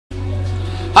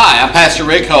Hi, I'm Pastor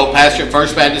Rick Hope, pastor at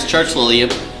First Baptist Church Lillian.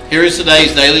 Here is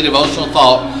today's daily devotional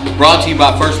thought brought to you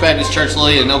by First Baptist Church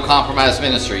Lillian and No Compromise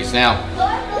Ministries. Now,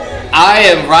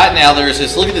 there's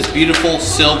this, look at this beautiful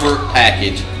silver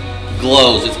package.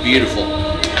 Glows, it's beautiful.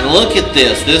 And look at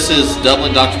this. This is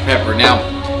Dublin Dr. Pepper. Now,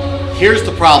 here's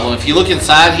the problem. If you look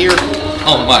inside here,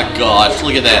 oh my gosh,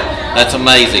 look at that. That's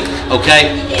amazing. Okay?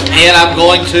 And I'm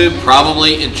going to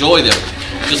probably enjoy them.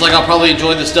 Just like I'll probably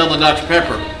enjoy this Dublin Dr.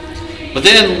 Pepper. But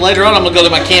then later on I'm going to go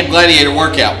to my Camp Gladiator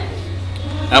workout.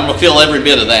 I'm going to feel every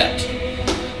bit of that.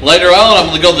 Later on I'm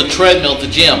going to go to the treadmill at the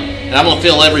gym. And I'm going to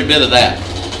feel every bit of that.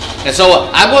 And so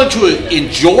I'm going to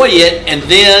enjoy it, and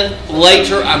then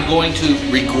later I'm going to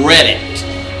regret it.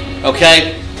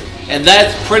 Okay? And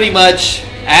that's pretty much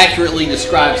accurately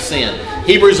describes sin.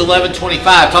 Hebrews 11:25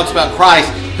 talks about Christ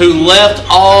who left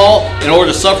all in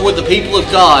order to suffer with the people of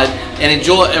God and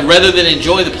enjoy, rather than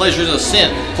enjoy the pleasures of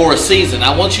sin for a season.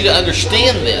 I want you to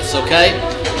understand this, okay?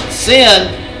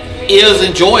 Sin is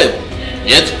enjoyable.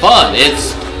 It's fun.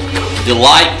 It's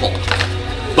delightful.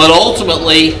 But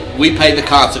ultimately, we pay the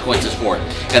consequences for it.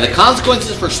 And the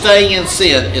consequences for staying in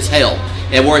sin is hell.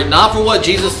 And were it not for what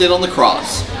Jesus did on the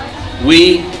cross,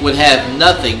 we would have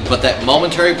nothing but that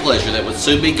momentary pleasure that would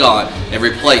soon be gone and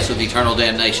replaced with eternal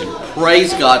damnation.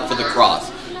 Praise God for the cross.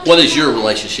 What is your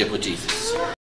relationship with Jesus?